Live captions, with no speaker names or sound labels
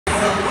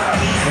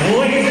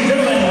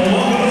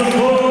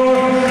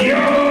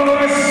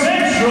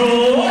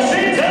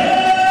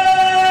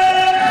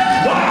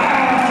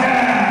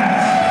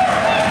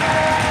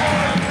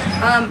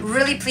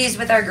pleased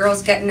with our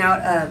girls getting out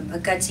a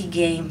gutsy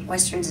game.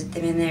 Western's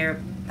been there,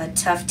 a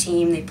tough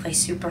team. They play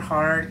super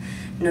hard.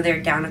 I know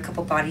they're down a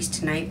couple bodies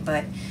tonight,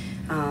 but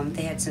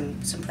they had some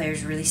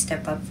players really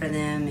step up for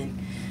them,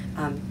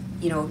 and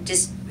you know,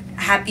 just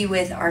happy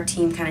with our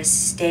team kind of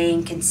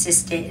staying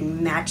consistent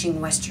and matching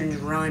Western's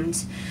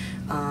runs,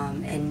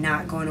 and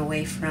not going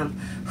away from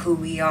who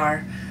we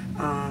are,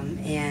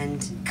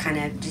 and kind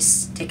of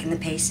just sticking the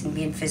pace and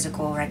being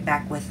physical right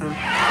back with them.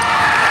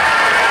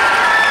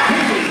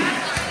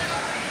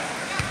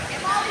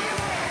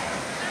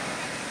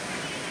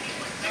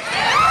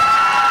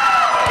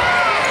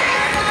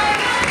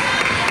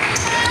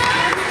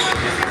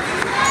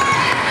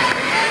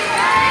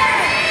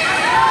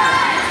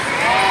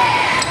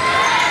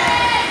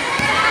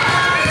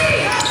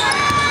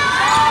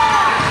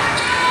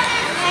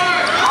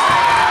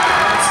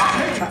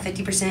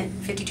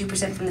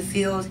 52% from the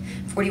field,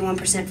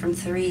 41% from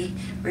three.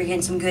 We're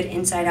getting some good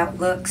inside-out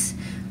looks,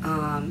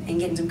 and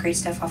getting some great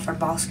stuff off our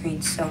ball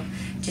screens. So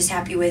just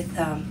happy with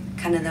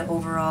kind of the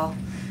overall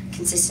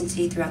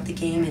consistency throughout the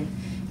game and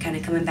kind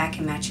of coming back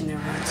and matching their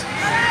runs.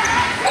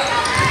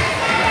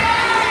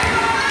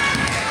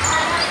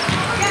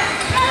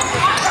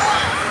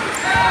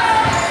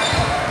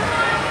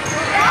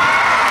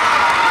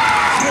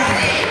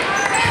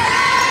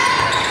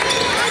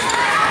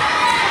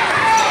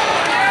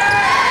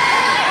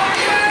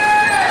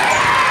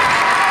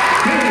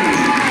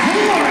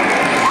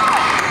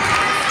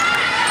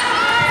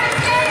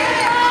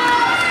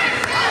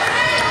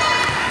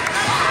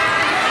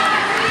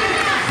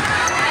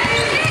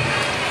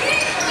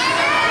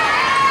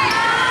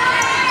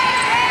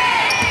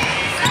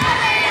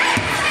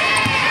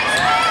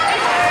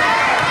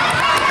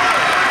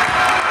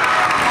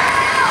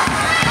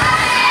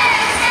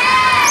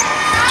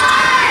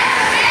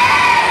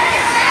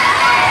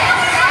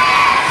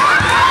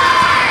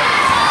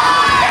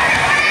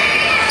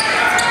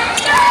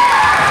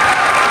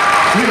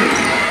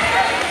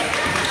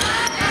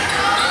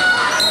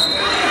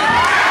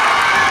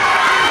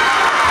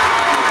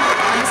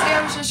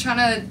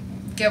 Trying to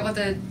get what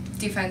the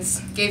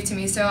defense gave to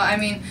me. So, I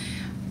mean,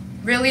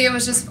 really it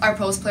was just our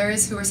post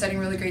players who were setting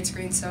really great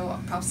screens, so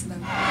props to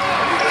them.